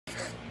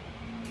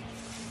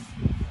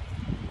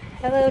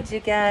Hello, you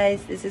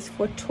guys. This is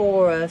for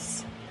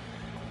Taurus.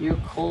 You're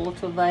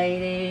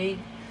cultivating.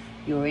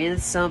 You're in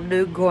some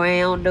new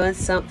ground, doing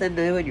something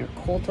new, and you're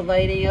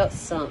cultivating up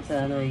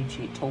something, ain't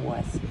you,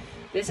 Taurus?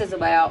 This is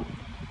about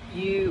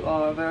you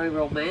are very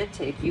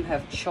romantic. You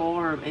have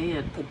charm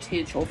and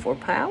potential for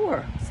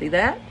power. See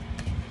that?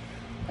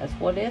 That's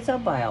what it's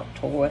about,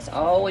 Taurus.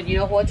 Oh, and you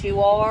know what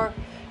you are?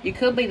 You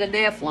could be the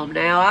Nephilim.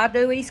 Now, I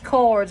do these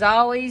cards.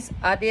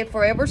 I did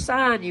forever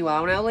sign you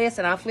all. Now,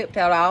 listen, I flipped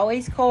out all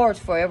these cards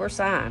forever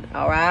sign.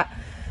 All right?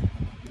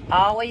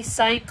 Always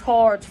same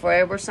cards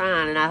forever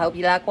sign. And I hope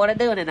you like what I'm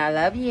doing. And I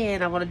love you.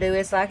 And I'm going to do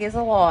this like it's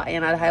a lot.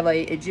 And I have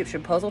a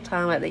Egyptian puzzle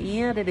time at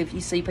the end. And if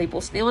you see people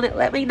stealing it,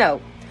 let me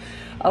know.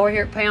 Over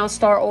here at Pound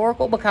Star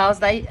Oracle,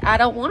 because I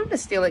don't want them to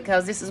steal it,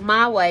 because this is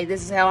my way.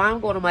 This is how I'm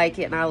going to make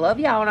it. And I love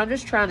y'all. And I'm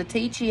just trying to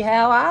teach you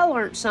how I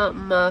learned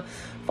something.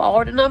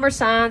 Followed the number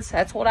signs.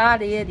 That's what I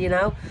did, you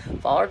know.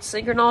 Followed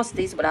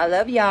synchronicities. But I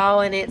love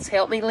y'all, and it's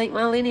helped me link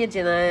my lineage,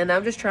 and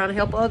I'm just trying to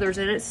help others.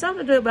 And it's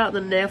something to do about the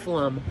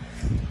Nephilim.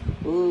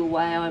 Ooh,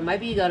 wow. And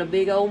maybe you got a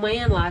big old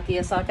man like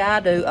this, like I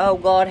do. Oh,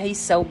 God, he's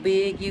so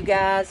big, you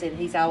guys. And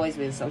he's always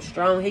been so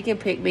strong. He can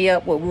pick me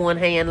up with one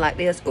hand like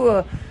this.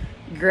 Ooh,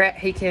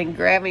 he can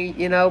grab me,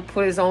 you know,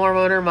 put his arm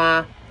under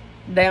my...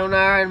 down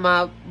there in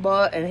my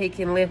butt, and he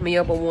can lift me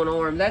up with one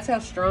arm. That's how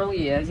strong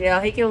he is.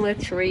 Yeah, he can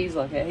lift trees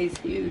like that. He's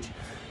huge.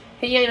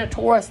 He ain't a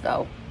Taurus,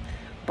 though.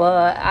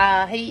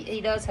 But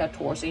he does have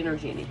Taurus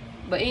energy in him.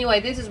 But anyway,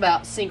 this is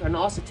about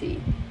synchronicity.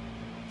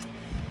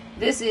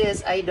 This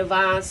is a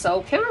divine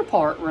soul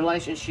counterpart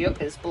relationship.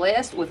 It's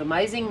blessed with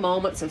amazing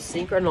moments of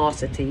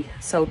synchronicity.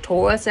 So,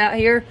 Taurus out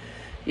here,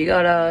 you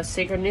got a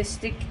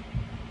synchronistic,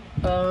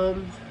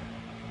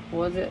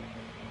 what is it?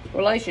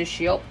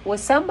 Relationship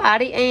with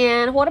somebody.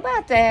 And what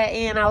about that?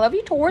 And I love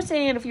you, Taurus.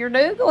 And if you're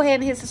new, go ahead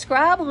and hit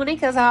subscribe, honey,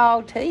 because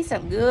I'll tell you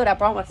something good, I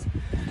promise.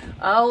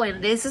 Oh,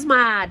 and this is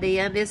my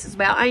idea, and this is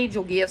about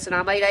angel gifts, and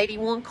I made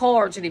 81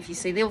 cards, and if you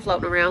see them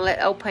floating around,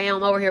 let old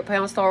Pound over here at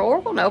Pound Star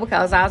Oracle know,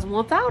 because I was the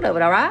one thought of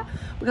it, all right?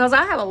 Because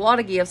I have a lot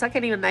of gifts. I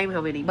can't even name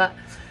how many, but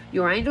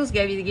your angels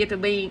gave you the gift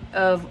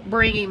of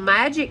bringing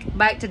magic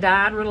back to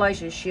dying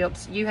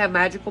relationships. You have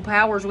magical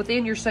powers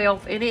within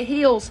yourself, and it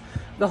heals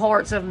the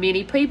hearts of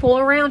many people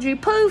around you.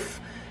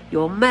 Poof!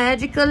 You're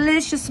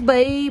magicalicious,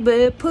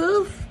 baby.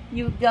 Poof!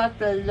 You got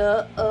the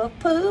love.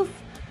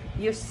 Poof!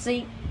 You're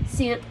sent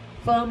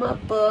from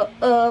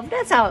above.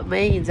 That's all it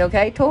means,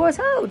 okay, Taurus?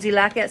 Oh, do you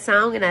like that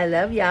song? And I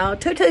love y'all.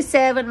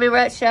 227, remember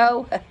that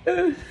show?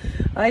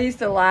 I used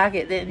to like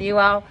it, didn't you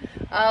all?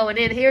 Oh, and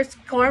then here's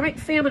karmic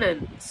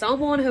feminine.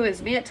 Someone who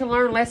is meant to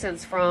learn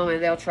lessons from,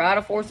 and they'll try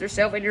to force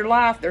themselves in your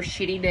life. They're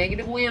shitty,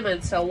 negative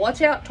women. So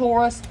watch out,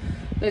 Taurus.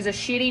 There's a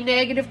shitty,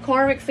 negative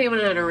karmic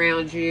feminine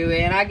around you,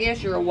 and I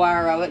guess you're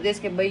aware of it. This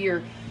can be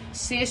your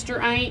sister,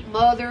 aunt,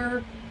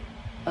 mother,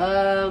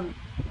 frenemy.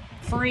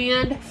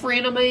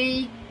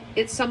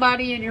 It's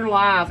somebody in your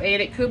life,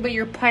 and it could be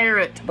your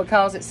parent,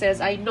 because it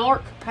says a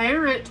narc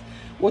parent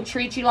will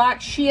treat you like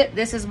shit.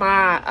 This is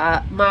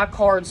my my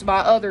cards, my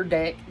other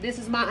deck. This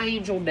is my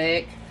angel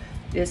deck.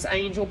 This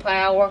angel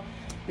power.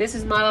 This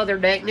is my other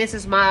deck. This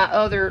is my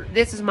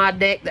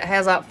deck that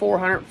has like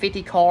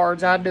 450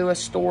 cards. I do a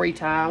story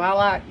time. I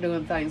like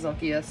doing things like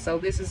this. So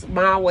this is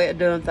my way of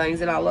doing things,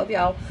 and I love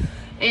y'all.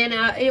 And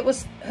it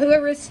was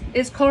whoever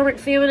is karmic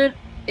feminine.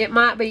 It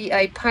might be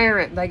a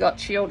parent. They got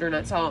children.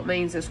 That's all it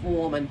means, this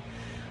woman.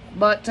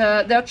 But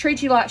they'll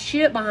treat you like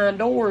shit behind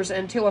doors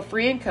until a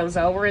friend comes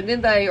over, and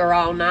then they are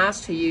all nice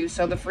to you.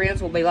 So the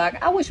friends will be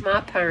like, I wish my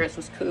parents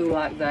was cool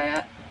like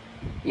that.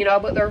 You know,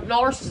 but they're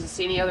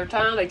narcissists any other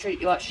time. They treat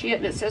you like shit.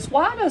 And it says,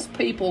 why does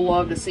people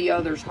love to see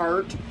others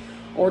hurt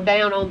or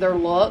down on their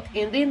luck?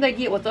 And then they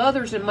get with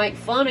others and make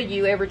fun of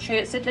you every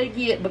chance that they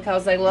get,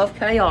 because they love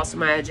chaos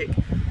magic.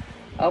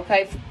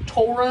 Okay,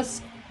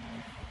 Taurus.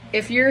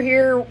 If you're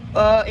here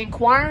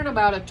inquiring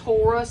about a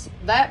Taurus,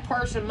 that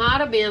person might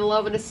have been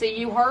loving to see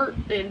you hurt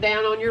and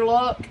down on your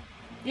luck.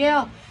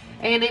 Yeah.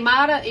 And they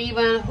might have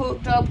even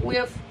hooked up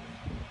with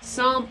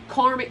some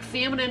karmic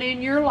feminine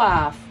in your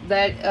life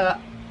that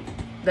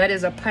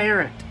is a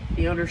parent.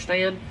 You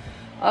understand?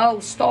 Oh,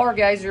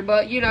 stargazer.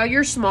 But, you know,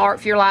 you're smart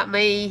if you're like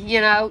me.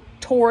 You know,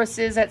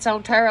 Tauruses, that's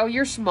on tarot.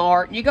 You're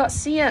smart. And you got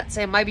sense.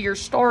 And maybe you're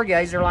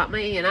stargazer like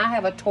me. And I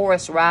have a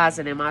Taurus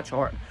rising in my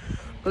chart.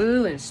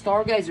 Ooh, and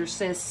Stargazer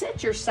says,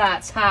 set your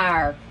sights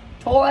higher.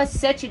 Taurus,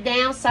 set your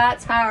down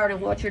sights higher than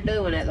what you're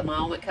doing at the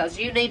moment, because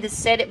you need to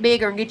set it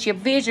bigger and get you a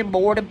vision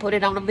board and put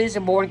it on a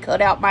vision board and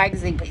cut out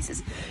magazine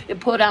pieces and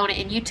put on it.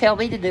 And you tell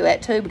me to do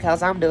that too,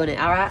 because I'm doing it,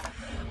 all right?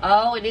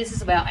 Oh, and this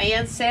is about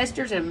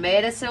ancestors and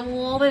medicine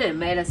woman and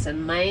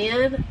medicine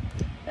man.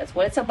 That's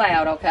what it's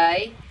about,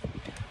 okay?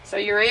 So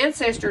your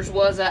ancestors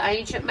was an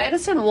ancient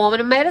medicine woman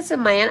and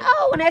medicine man.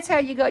 Oh, and that's how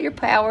you got your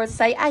powers.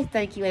 Say, I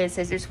thank you,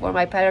 ancestors, for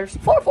my powers.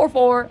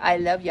 444. I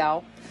love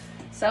y'all.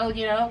 So,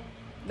 you know,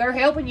 they're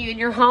helping you in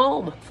your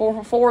home.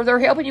 444. They're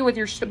helping you with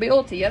your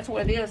stability. That's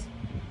what it is.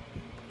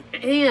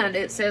 And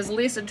it says,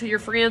 listen to your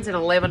friends in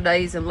 11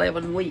 days and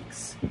 11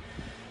 weeks.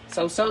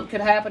 So something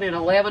could happen in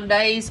 11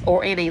 days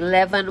or in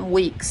 11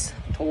 weeks,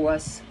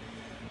 Taurus.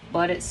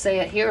 But it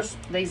said, here's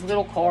these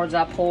little cards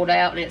I pulled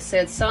out, and it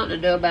said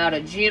something to do about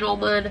a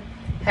gentleman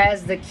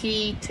has the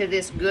key to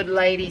this good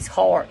lady's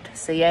heart.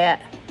 See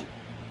that?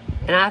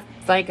 And I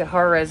think of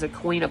her as a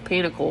Queen of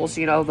Pentacles,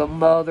 you know, the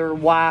mother,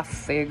 wife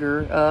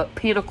figure.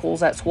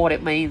 Pentacles, that's what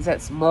it means.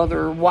 That's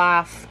mother,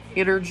 wife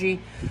energy.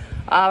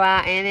 All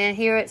right, and then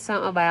here it's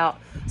something about,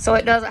 so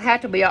it doesn't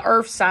have to be an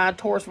earth sign,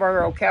 Taurus,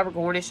 Virgo,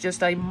 Capricorn. It's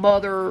just a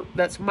mother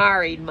that's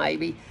married,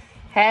 maybe.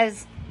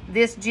 Has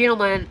this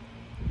gentleman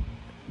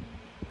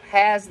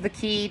has the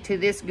key to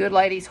this good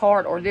lady's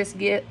heart, or this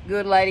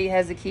good lady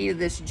has the key to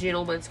this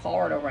gentleman's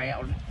heart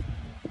around.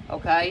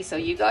 Okay, so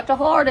you got the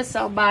heart of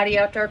somebody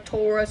out there,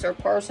 Taurus, or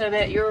person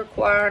that you're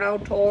acquiring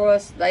on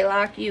Taurus. They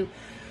like you.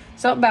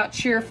 Something about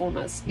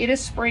cheerfulness. It is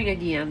spring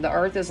again. The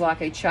earth is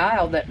like a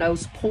child that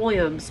knows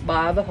poems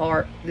by the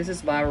heart. This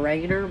is by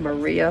Rainer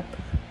Maria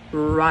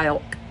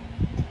Rilke.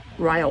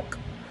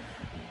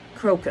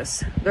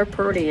 Crocus. They're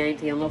pretty, ain't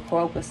they, little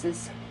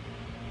crocuses?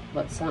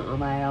 But something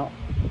about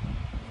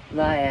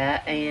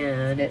that.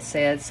 And it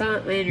said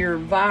something in your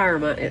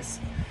environment.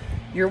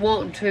 You're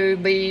wanting to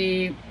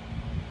be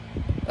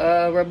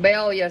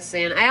rebellious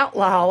and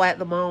outlaw at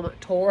the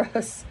moment,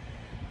 Taurus,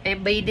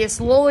 and be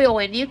disloyal,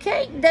 and you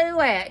can't do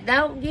that.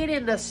 Don't get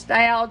in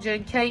nostalgia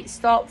and can't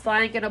stop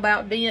thinking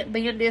about being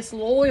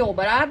disloyal.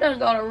 But I done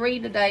got to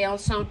read today on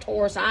some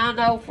Taurus. I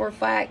know for a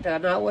fact, I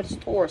know it's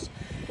Taurus,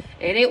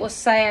 and it was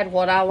sad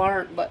what I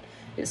learned, but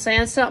it's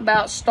saying something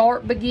about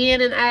start, begin,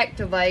 and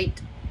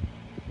activate.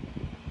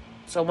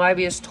 So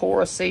maybe it's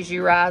Taurus sees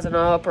you rising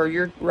up, or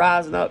you're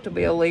rising up to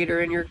be a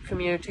leader in your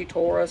community,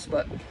 Taurus,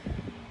 but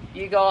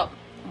you got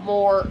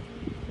more,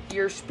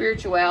 your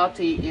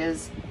spirituality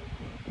is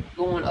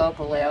going up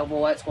a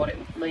level. That's what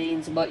it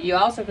means. But you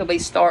also could be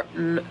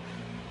starting,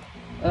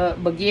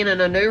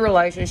 beginning a new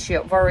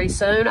relationship very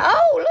soon.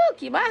 Oh,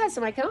 look, you might have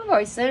somebody come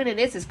very soon, and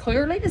this is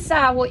clearly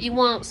decide what you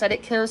want so that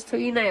it comes to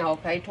you now,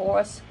 okay,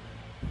 Taurus?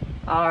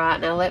 All right,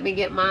 now let me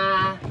get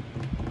my,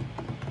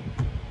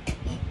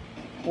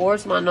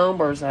 where's my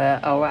numbers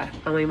at? Oh, I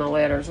mean my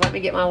letters. Let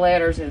me get my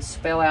letters and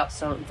spell out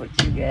something for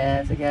you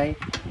guys, okay?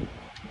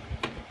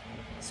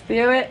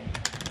 Spirit,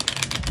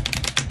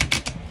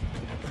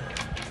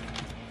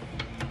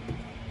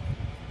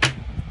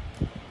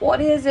 what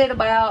is it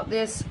about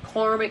this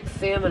karmic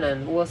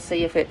feminine? We'll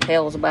see if it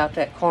tells about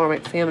that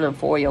karmic feminine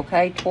for you,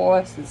 okay,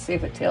 Taurus? And see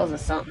if it tells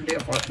us something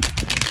different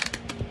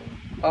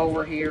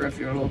over here if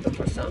you're looking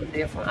for something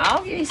different.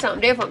 I'll give you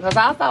something different because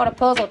I thought of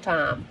puzzle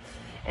time.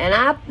 And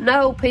I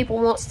know people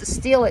wants to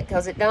steal it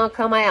because it done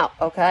come out,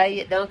 okay?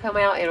 It done come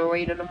out in a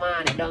reading of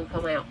mine. It done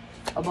come out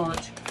a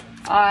bunch.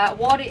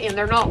 And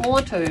they're not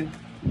going to.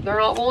 They're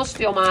not going to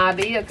steal my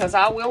idea because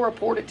I will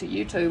report it to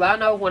YouTube. I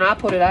know when I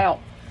put it out.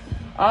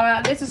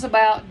 This is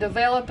about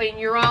developing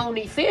your own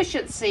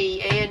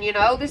efficiency. And, you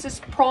know, this is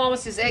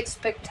promises,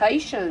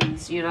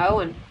 expectations, you know.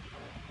 And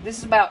this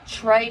is about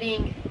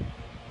trading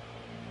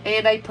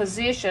and a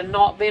position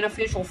not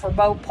beneficial for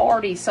both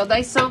parties. So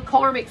they some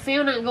karmic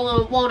feminine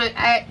going to want to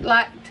act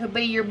like to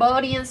be your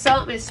buddy and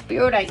something. And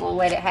spirit ain't going to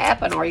let it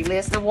happen. Are you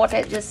listening to what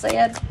that just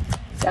said?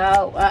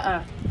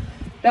 So,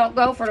 don't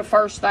go for the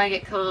first thing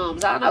that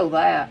comes. I know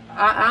that.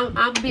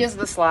 I'm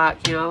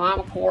businesslike, you know. I'm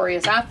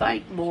Aquarius. I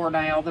think more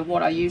now than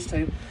what I used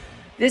to.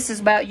 This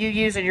is about you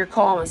using your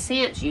common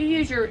sense. You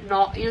use your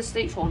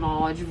instinctual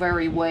knowledge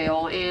very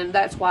well, and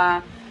that's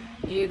why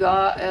you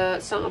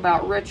got something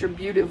about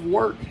retributive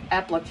work,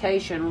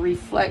 application,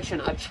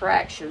 reflection,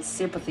 attraction,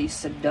 sympathy,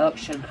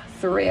 seduction,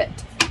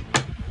 threat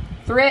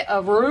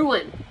of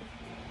ruin,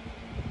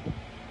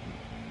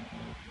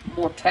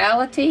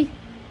 mortality,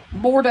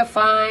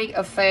 mortifying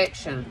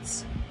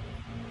affections.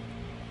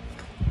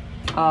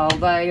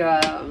 Somebody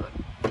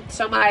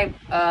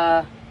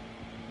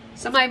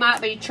might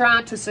be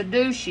trying to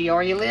seduce you.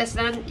 Are you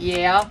listening?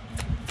 Yeah.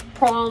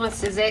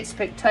 Promises,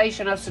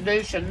 expectation of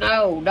seduction.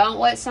 No, don't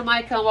let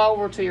somebody come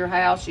over to your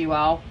house, you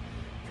all.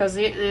 Because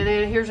then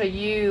here's a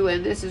you,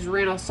 and this is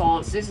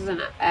Renaissance. This is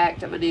an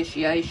act of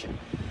initiation.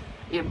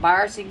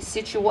 Embarrassing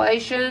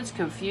situations,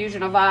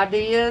 confusion of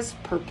ideas,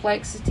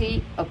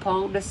 perplexity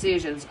upon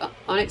decisions,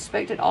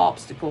 unexpected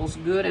obstacles,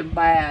 good and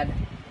bad,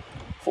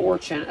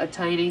 fortune,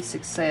 attaining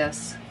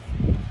success.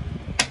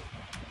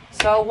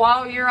 So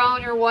while you're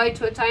on your way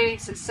to attaining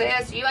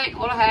success, you ain't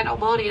going to have no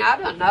money. And I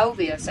don't know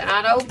this. And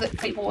I know that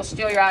people will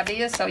steal your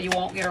ideas so you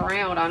won't get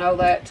around. I know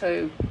that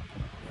too.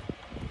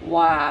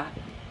 Why?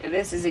 And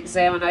this is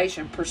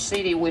examination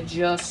proceeding with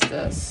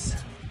justice.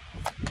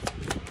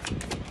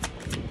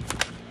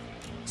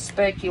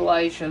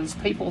 Speculations.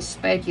 People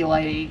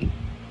speculating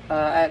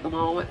at the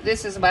moment.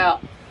 This is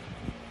about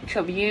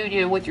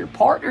communion with your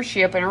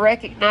partnership and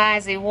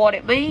recognizing what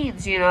it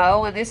means, you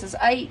know. And this is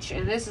H,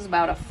 and this is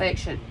about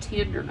affection,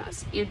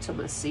 tenderness,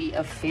 intimacy,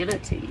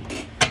 affinity.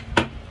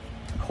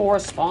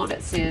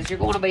 Correspondence is you're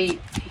going to be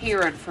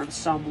hearing from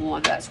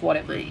someone. That's what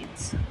it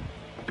means.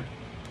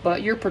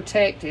 But you're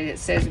protected. It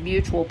says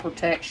mutual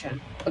protection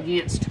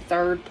against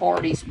third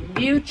parties.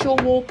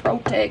 Mutual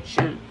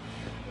protection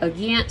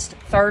against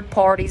third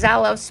parties. I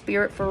love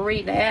spirit for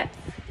reading that.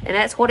 And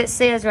that's what it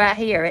says right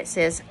here. It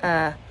says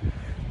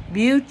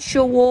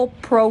Mutual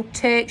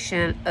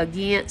protection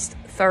against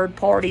third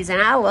parties.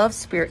 And I love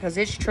spirit because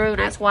it's true. And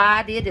that's why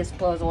I did this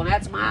puzzle. And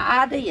that's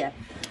my idea.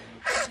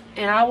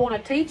 And I want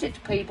to teach it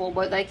to people,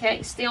 but they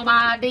can't steal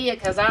my idea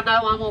because I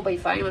know I'm going to be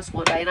famous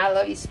one day. And I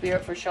love you,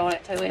 Spirit, for showing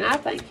it to me. And I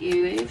thank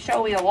you. You've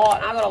shown me a lot.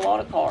 And I got a lot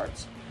of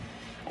cards.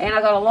 And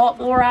I got a lot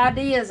more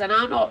ideas. And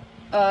I'm not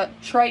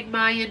trading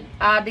my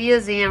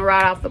ideas in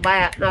right off the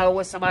bat. No,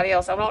 with somebody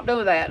else. I'm not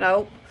doing that.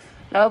 No.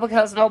 No,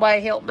 because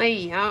nobody helped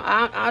me.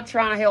 I'm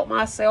trying to help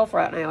myself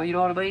right now. You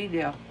know what I mean?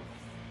 Yeah.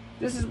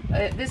 This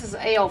is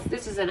elf.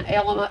 This is an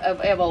element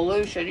of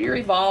evolution. You're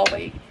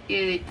evolving.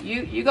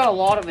 You got a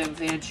lot of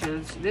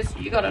inventions.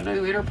 You got a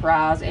new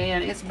enterprise,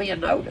 and it's being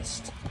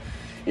noticed.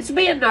 It's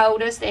being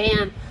noticed,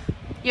 and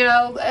you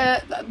know.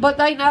 But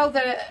they know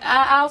that.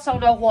 I also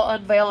know what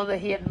unveiling the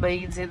hidden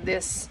means in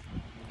this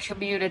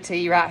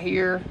community right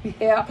here.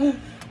 Yeah,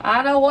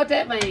 I know what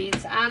that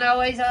means. I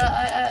know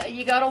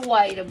you gotta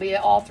wait a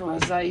bit.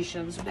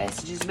 Authorizations,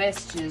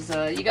 messages.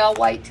 You gotta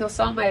wait till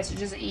some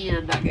messages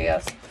end, I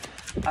guess.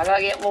 I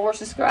gotta get more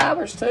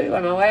subscribers too.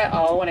 I know that.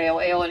 Oh, and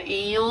LL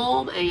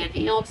and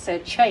M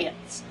said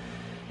chance.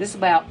 This is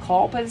about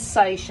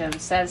compensation,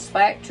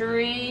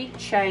 satisfactory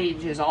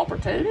changes,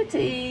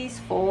 opportunities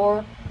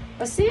for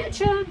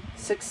ascension,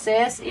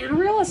 success in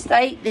real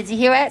estate. Did you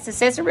hear that?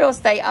 Success in real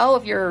estate. Oh,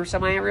 if you're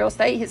somebody in real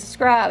estate, hit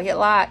subscribe, hit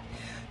like.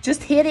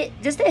 Just hit it.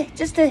 Just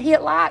to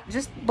hit like.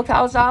 Just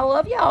because I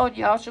love y'all and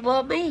y'all should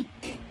love me.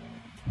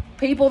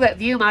 People that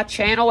view my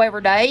channel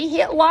every day,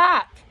 hit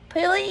like.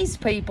 Please,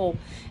 people.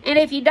 And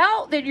if you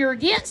don't, then you're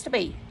against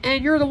me.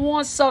 And you're the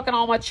one sucking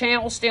on my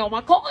channel, stealing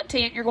my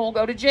content. You're going to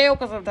go to jail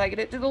because I'm taking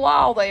it to the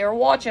law. They are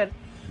watching.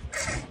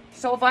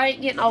 So if I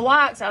ain't getting no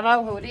likes, I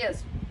know who it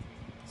is.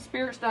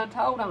 Spirit's done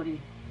told on you.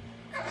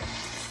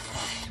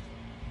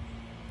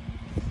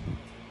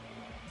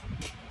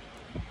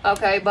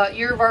 Okay, but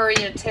you're very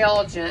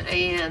intelligent,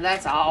 and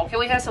that's all. Can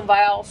we have some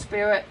vowels,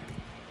 Spirit?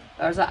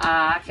 There's an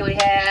I. Can we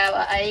have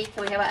an A?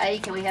 Can we have an A?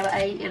 Can we have an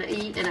A and an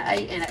E and an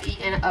A and an E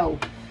and an O?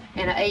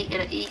 And an A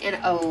and an E and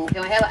an O.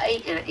 Can we have an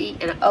A and an E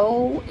and an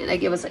O? And they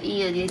give us an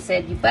N. He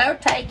said, you better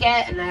take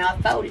that. And now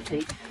I told it to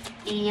you.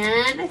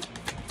 N.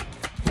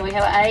 Can we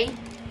have an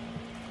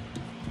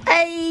A?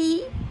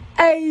 A.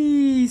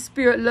 A.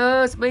 Spirit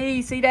loves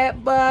me. See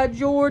that, Bud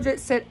George? It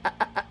said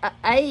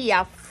A.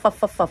 I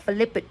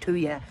flip it to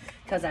you.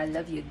 Because I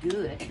love you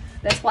good.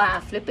 That's why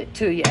I flip it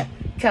to you.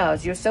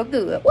 Because you're so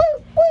good.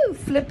 Woo, woo,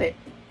 flip it.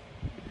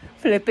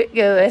 Flip it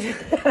good.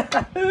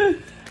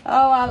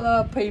 Oh, I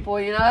love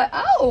people, you know.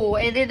 Oh,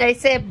 and then they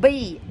said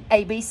B,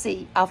 A, B,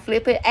 C. I'll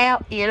flip it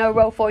out in a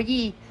row for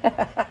ye.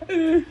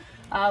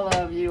 I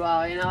love you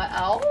all, you know.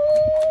 Oh,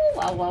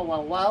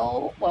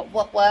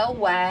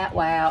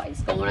 wow.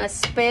 It's going to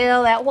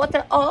spell out what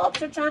the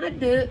ops are trying to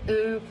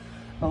do.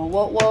 Oh,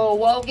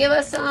 whoa. Give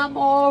us some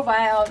more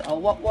vowels. Oh,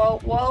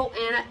 whoa.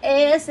 And an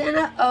S and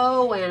an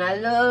O. And I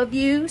love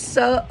you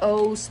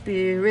so.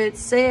 Spirit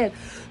said.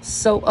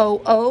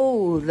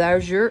 So,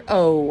 there's your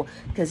O.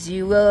 Because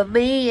you love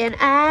me and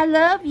I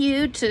love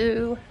you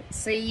too.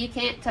 See, you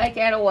can't take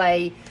that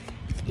away.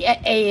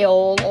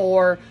 L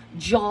or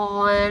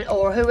John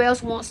or who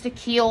else wants to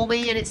kill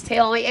me, and it's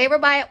telling me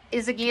everybody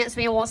is against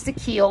me and wants to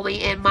kill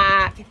me, and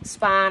Mike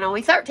spying on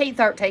me.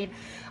 1313.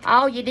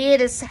 All you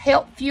did is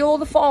help fuel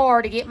the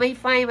fire to get me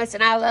famous,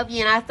 and I love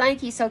you and I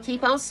thank you. So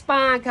keep on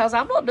spying because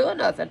I'm not doing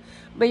nothing.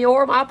 Me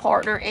or my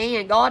partner,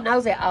 and God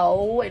knows it.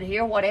 Oh, and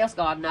hear what else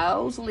God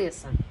knows.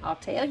 Listen, I'll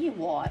tell you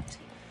what.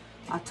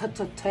 I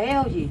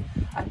tell you.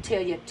 I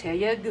tell you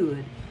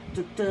good.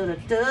 Who's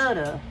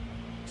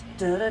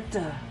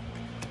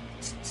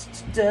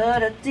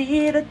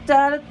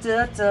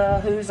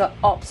the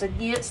ops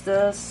against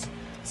us?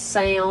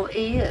 Sound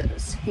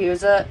is.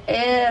 Here's a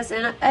S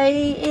and an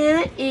A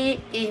and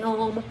an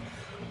M.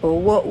 Oh,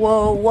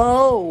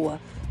 whoa.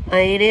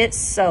 Ain't it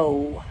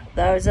so?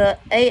 There's a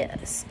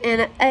S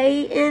and an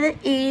A and an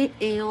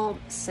E-M.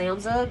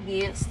 Sounds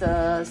against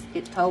us.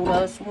 It told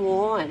us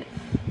one.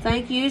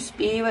 Thank you,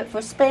 Spirit,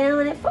 for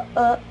spelling it for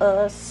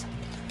us.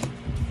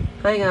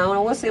 Hang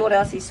on, we'll see what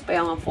else he's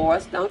spelling for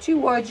us. Don't you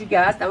worry, you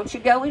guys. Don't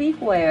you go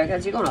anywhere,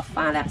 because you're going to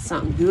find out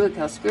something good,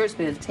 because Spirit's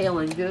been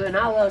telling good, and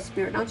I love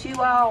Spirit. Don't you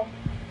all?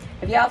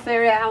 If y'all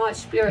figure out how much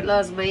Spirit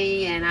loves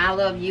me, and I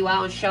love you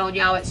all, and showing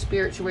y'all that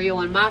Spirit's real,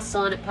 and my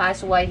son that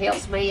passed away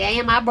helps me,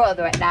 and my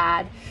brother that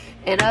died.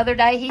 And the other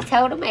day, he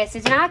told a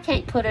message, and I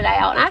can't put it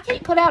out. And I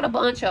can't put out a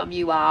bunch of them,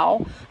 you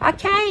all. I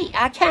can't.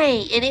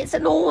 And it's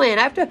annoying.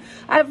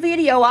 I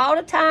video all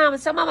the time,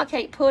 and some of them I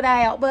can't put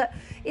out. But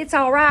it's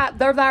all right.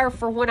 They're there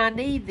for when I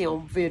need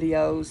them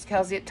videos,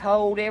 because it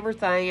told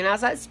everything. And I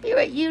was like,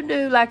 Spirit, you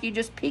knew, like you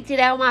just picked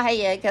it out of my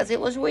head, because it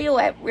was real.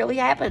 It really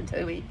happened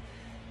to me.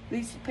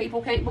 These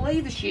people can't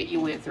believe the shit you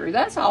went through.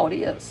 That's all it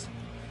is.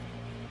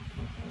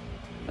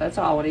 That's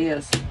all it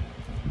is.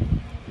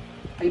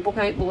 People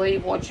can't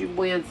believe what you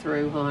went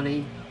through,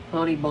 honey.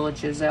 Honey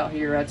bunches out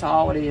here. That's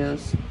all it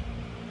is.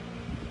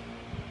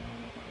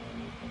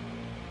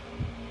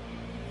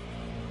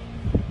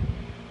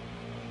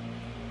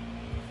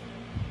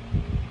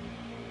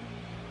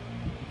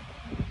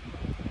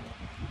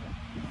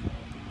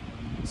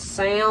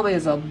 Sam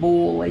is a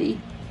bully.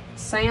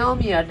 Sam,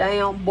 you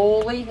damn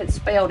bully. It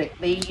spelled it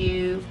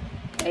B-U-L-L-Y.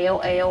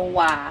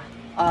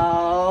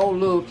 Oh,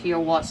 look here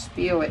what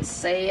Spirit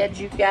said,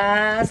 you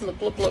guys. Look,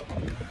 look, look.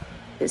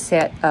 It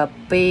said a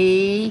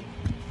B,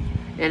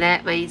 and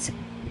that means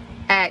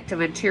act of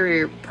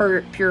interior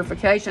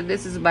purification.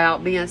 This is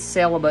about being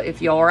celibate.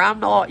 If you are, I'm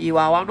not, you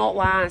all. I'm not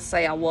lying to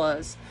say I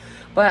was.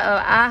 But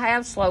I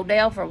have slowed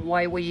down from the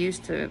way we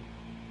used to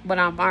when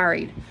I'm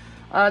married.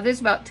 This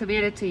is about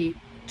timidity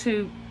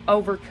to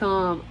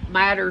overcome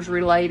matters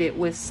related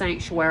with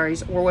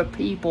sanctuaries or with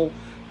people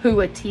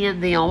who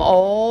attend them.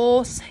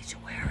 Oh,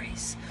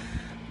 sanctuaries.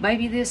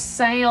 Maybe this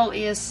Sam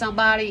is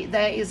somebody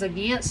that is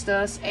against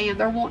us and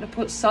they're wanting to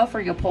put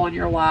suffering upon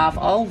your life.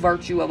 Oh,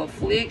 virtue of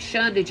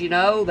affliction. Did you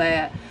know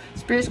that?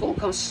 Spirit's going to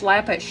come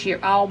slap that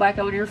shit all back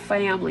on your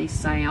family,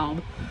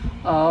 Sam.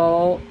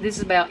 Oh, this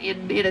is about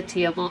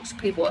enmity amongst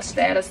people of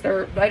status.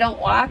 They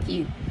don't like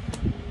you.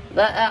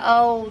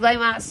 They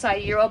might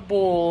say you're a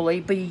bully.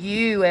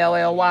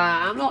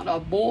 B-U-L-L-Y. I'm not a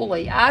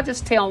bully. I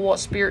just tell them what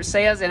Spirit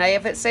says, and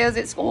if it says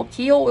it's going to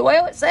kill,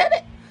 well, it said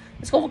it.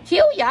 It's going to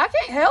kill you. I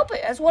can't help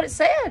it. That's what it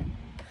said.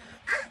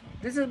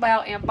 This is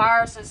about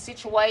embarrassing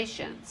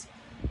situations.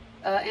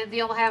 And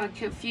them having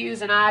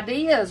confusing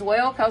ideas.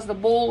 Well, because the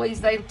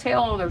bullies, they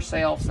tell on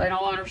themselves. They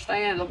don't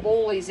understand. The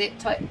bullies, it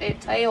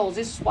tells.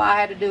 This is why I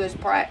had to do this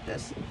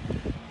practice.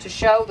 To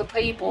show the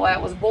people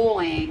that was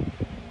bullying.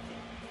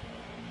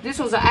 This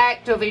was an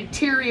act of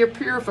interior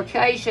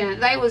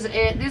purification. This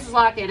was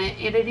like an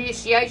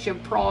initiation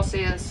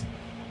process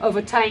of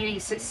attaining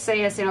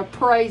success and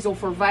appraisal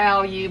for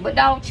value. But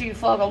don't you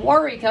fucking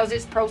worry, because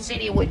it's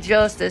proceeding with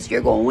justice.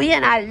 You're going to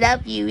win. I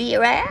love you,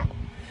 here, right?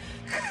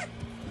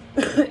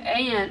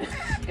 And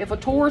if a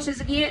Taurus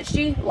is against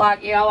you,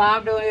 like, you know,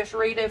 I'm doing this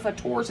reading, if a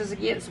Taurus is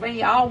against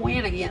me, I'll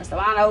win against them.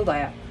 I know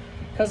that.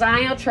 Because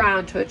I am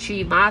trying to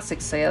achieve my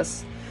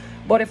success.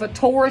 But if a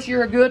Taurus,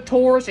 you're a good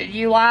Taurus, and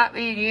you like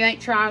me, and you ain't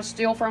trying to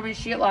steal from me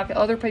shit like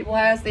other people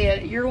has,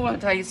 then you're going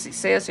to take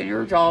success in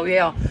your job,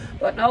 yeah.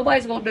 But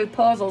nobody's going to do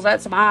puzzles.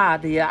 That's my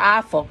idea.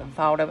 I fucking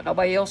thought of it.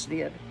 Nobody else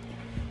did.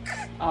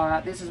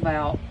 Alright, this is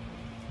about...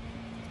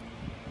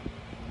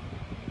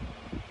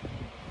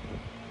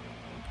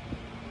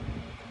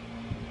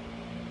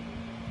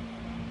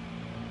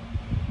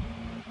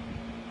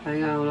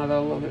 Hang on, I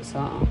gotta look at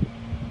something.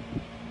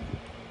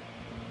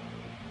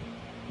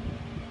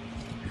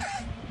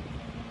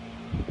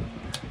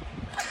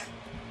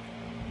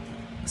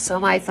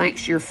 Somebody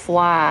thinks you're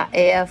fly,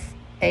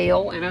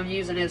 F-L, and I'm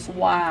using this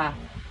Y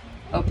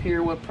up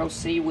here with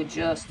proceed with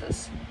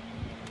justice.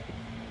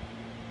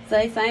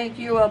 They think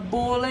you're a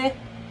bully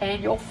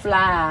and you're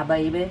fly,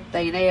 baby.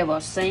 They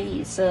never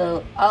seen.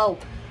 So, oh,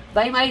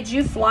 they made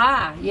you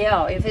fly.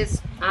 Yeah, if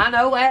it's, I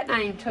know that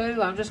name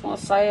too. I'm just going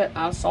to say it.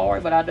 I'm sorry,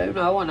 but I do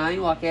know a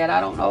name like that.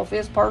 I don't know if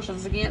this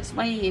person's against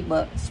me,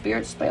 but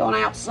Spirit's spelling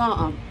out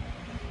something.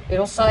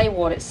 It'll say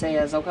what it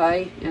says,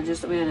 okay? In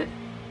just a minute.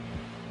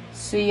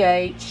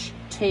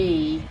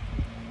 C-H-T.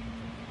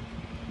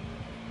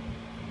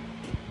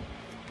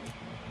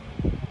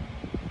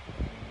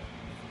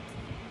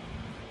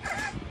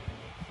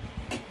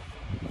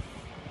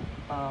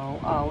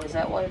 Oh, is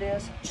that what it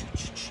is?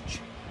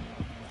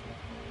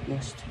 You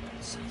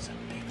stupid sons of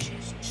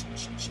bitches.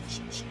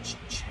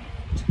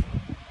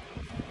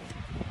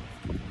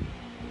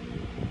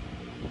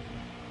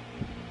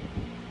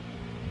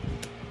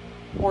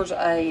 Where's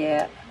A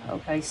at?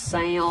 Okay,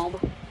 Sam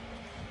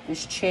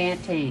is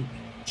chanting.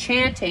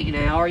 Chanting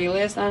now, are you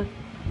listening?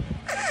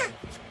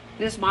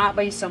 This might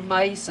be some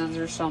Masons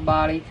or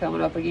somebody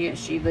coming up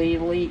against you, the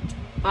elite.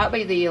 Might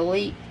be the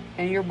elite,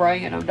 and you're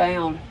bringing them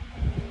down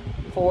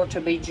for it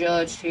to be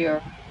judged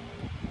here.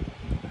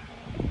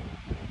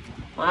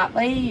 Might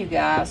be, you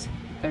guys.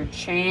 They're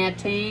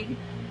chanting.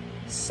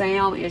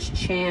 Sam is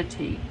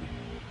chanting.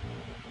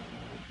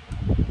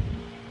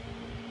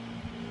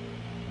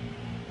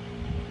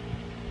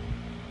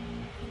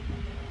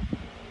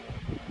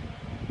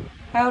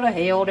 How the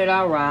hell did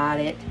I write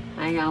it?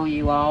 Hang on,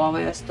 you all. I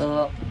messed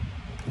up.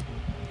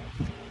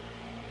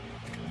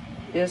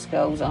 This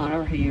goes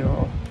under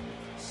here.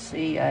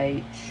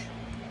 C-H-A.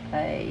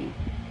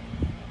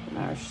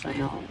 Our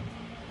sound.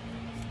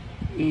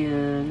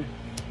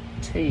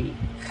 N-T.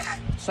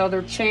 So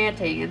they're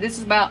chanting. And this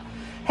is about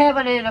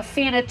having an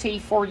affinity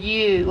for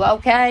you.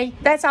 Okay?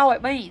 That's all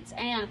it means.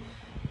 And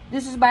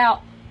this is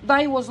about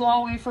they was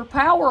longing for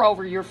power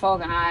over your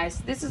fucking eyes.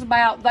 This is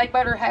about they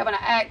better have an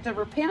act of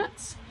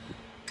repentance,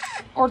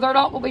 or they're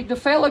not going to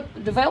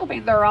be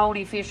developing their own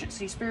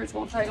efficiency. Spirit's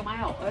going to take them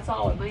out. That's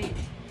all it means.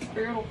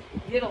 Spirit will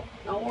get them.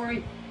 Don't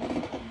worry.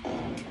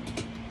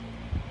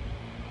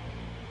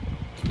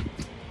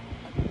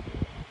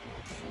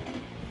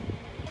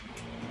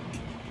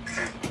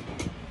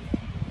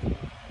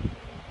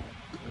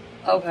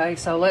 Okay,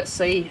 so let's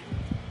see.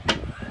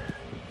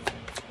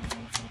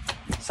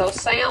 So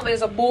Sam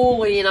is a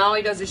bully and all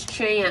he does is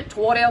chant.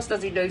 What else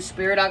does he do,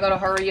 Spirit? I gotta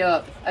hurry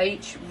up.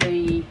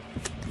 HV.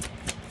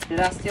 Did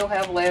I still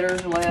have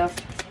letters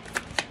left?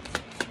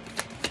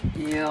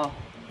 Yeah.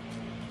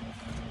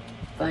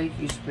 Thank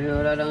you,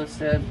 Spirit. I done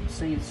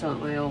seen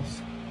something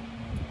else.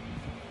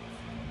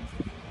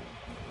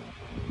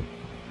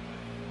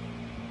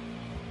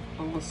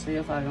 I'm gonna see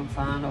if I can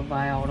find a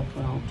vowel to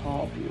put on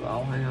top of you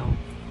all. Hang on.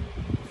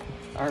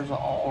 There's a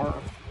R.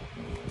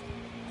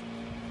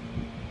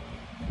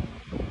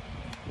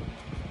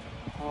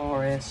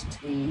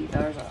 R-S-T.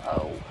 There's a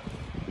O.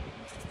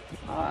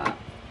 Alright.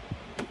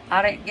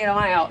 I didn't get them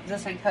out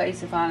just in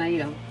case if I need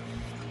them.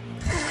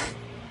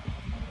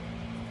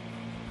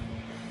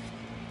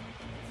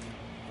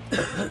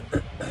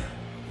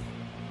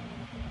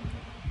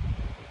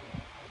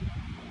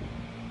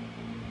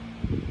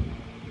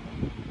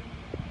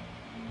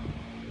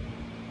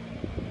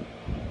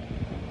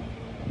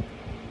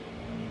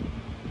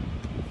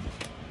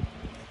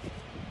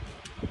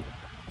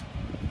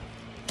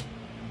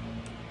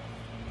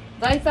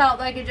 They thought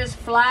they could just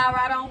fly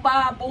right on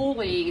by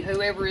bullying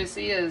whoever this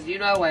is. You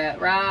know that,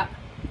 right?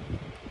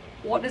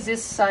 What does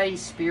this say,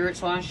 Spirit,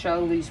 so I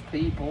show these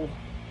people?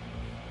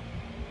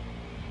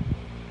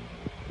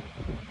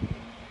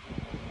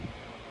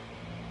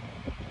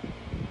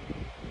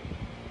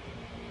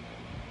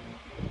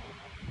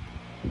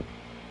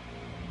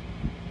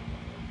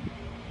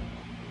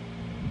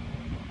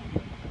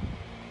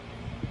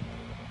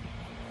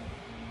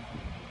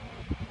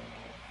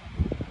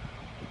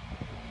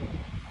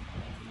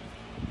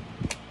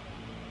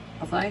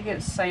 I think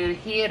it's saying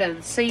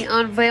hidden. See,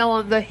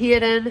 unveiling the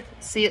hidden.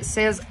 See, it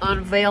says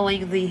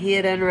unveiling the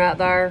hidden right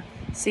there.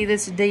 See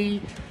this D?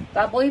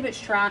 I believe it's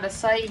trying to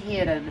say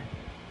hidden.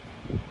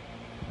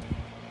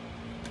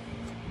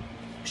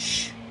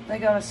 Shh. They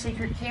got a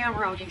secret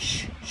camera on you.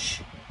 Shh.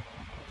 Shh.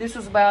 This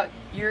was about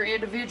your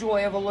individual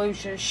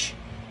evolution. Shh.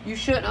 You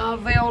shouldn't have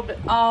unveiled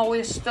all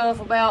this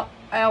stuff about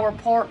our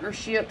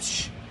partnerships.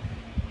 Shh.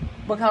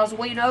 Because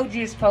we know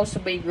you're supposed to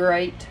be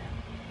great.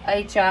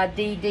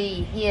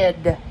 H-I-D-D.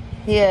 Hid.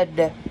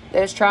 Hid.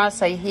 Let's try to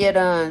say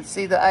hidden.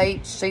 See the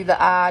H, see the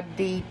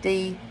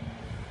I-D-D.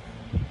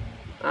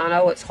 I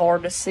know it's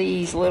hard to see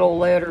these little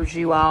letters,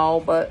 you all,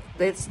 but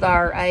it's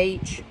there.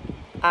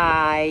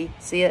 H-I.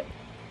 See it?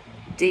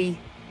 D.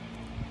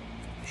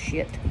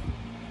 Shit.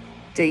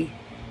 D.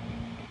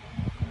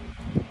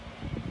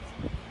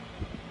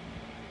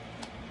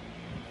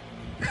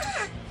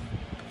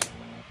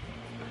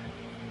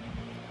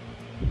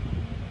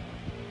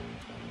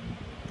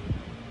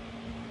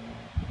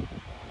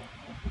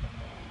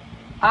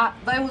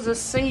 There was a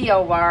C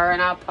over there,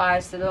 and I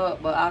passed it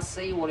up, but I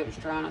see what it was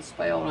trying to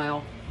spell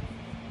now.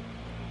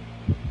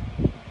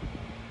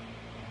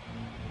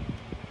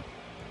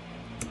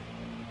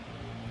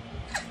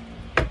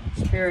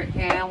 Spirit,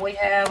 can we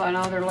have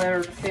another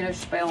letter to finish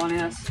spelling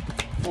this?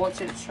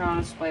 What's it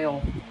trying to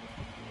spell?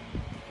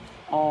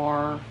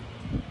 R.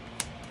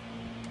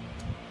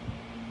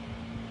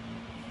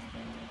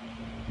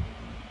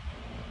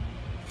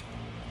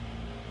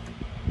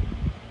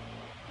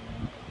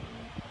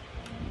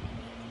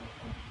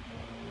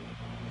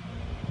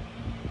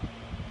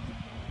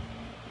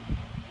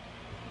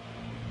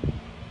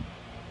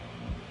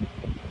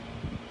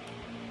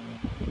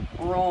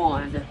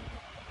 Ron.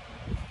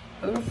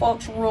 Who the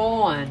fuck's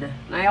Ron?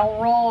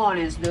 Now Ron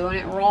is doing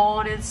it.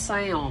 Ron and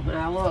Sam.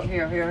 Now look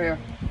here.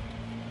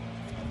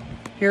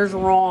 Here's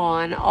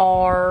Ron.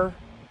 R.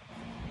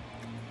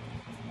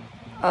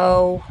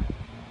 O.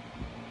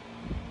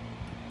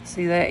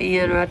 See that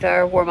N right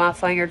there where my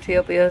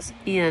fingertip is?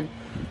 N.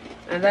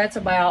 And that's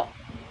about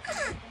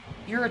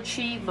your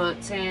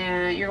achievements,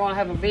 and you're going to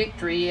have a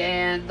victory,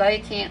 and they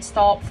can't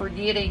stop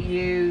forgetting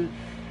you.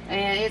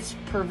 And it's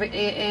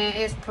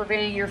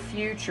preventing your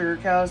future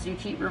because you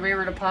keep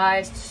remembering the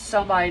past.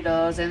 Somebody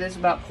does, and it's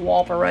about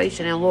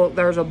cooperation. And look,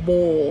 there's a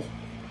bull,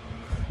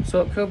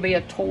 so it could be a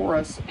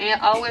Taurus. And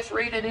oh, this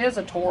reading is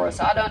a Taurus.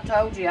 I done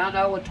told you I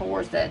know a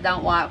Taurus that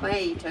don't like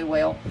me too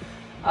well.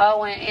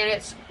 Oh,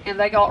 and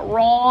they got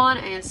Ron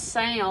and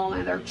Sam,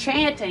 and they're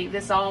chanting.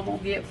 This all I'm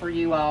gonna get for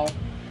you all.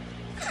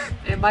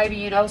 And maybe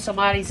you know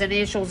somebody's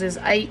initials is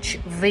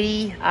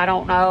HV, I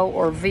don't know,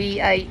 or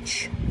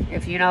VH.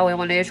 If you know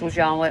them initials,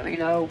 y'all let me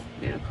know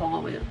in the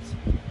comments.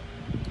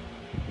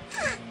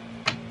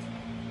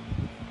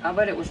 I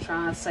bet it was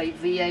trying to say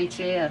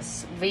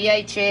VHS.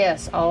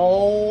 VHS.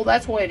 Oh,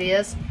 that's what it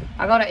is.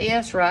 I got an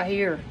S right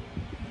here.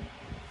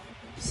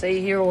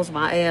 See, here was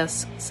my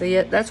S. See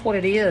it? That's what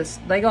it is.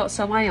 They got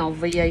somebody on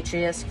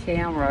VHS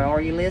camera.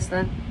 Are you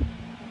listening?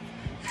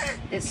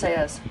 It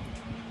says.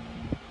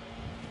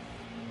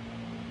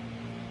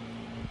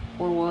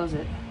 Where was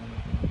it?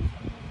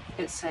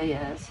 It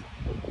says.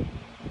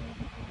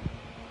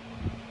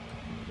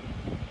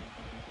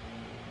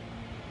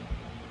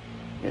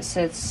 It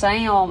said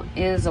Sam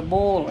is a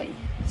bully.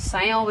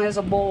 Sam is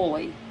a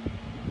bully.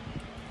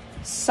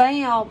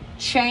 Sam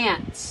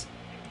chants.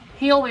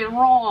 Him and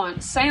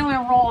Ron. Sam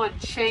and Ron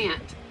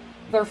chant.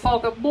 They're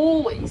fucking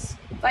bullies.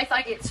 They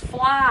think it's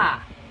fly.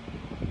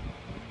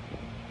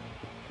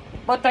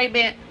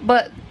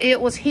 But it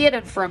was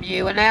hidden from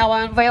you, and now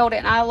I unveiled it.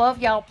 And I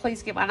love y'all.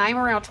 Please get my name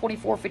around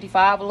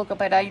 2455 and look up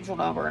that angel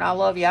number. And I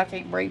love you. I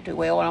can't breathe too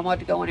well, and I'm about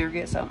to go in here and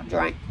get something to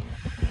drink.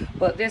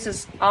 But this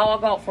is all I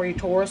got for you,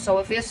 Taurus. So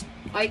if this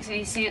makes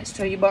any sense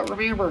to you, but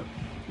remember,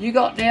 you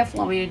got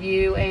Nephilim in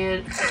you,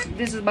 and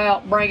this is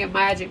about bringing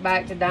magic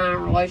back to dying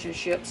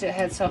relationships. It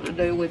had something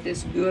to do with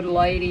this good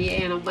lady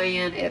and a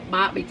man. It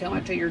might be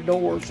coming to your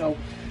door. So,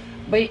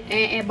 but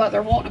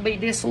they're wanting to be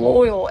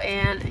disloyal.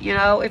 And, you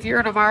know, if you're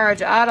in a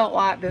marriage, I don't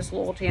like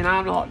disloyalty, and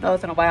I'm not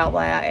nothing about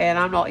that, and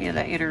I'm not in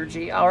that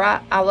energy. All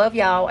right? I love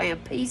y'all,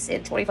 and peace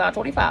in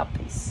 2525.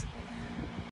 Peace.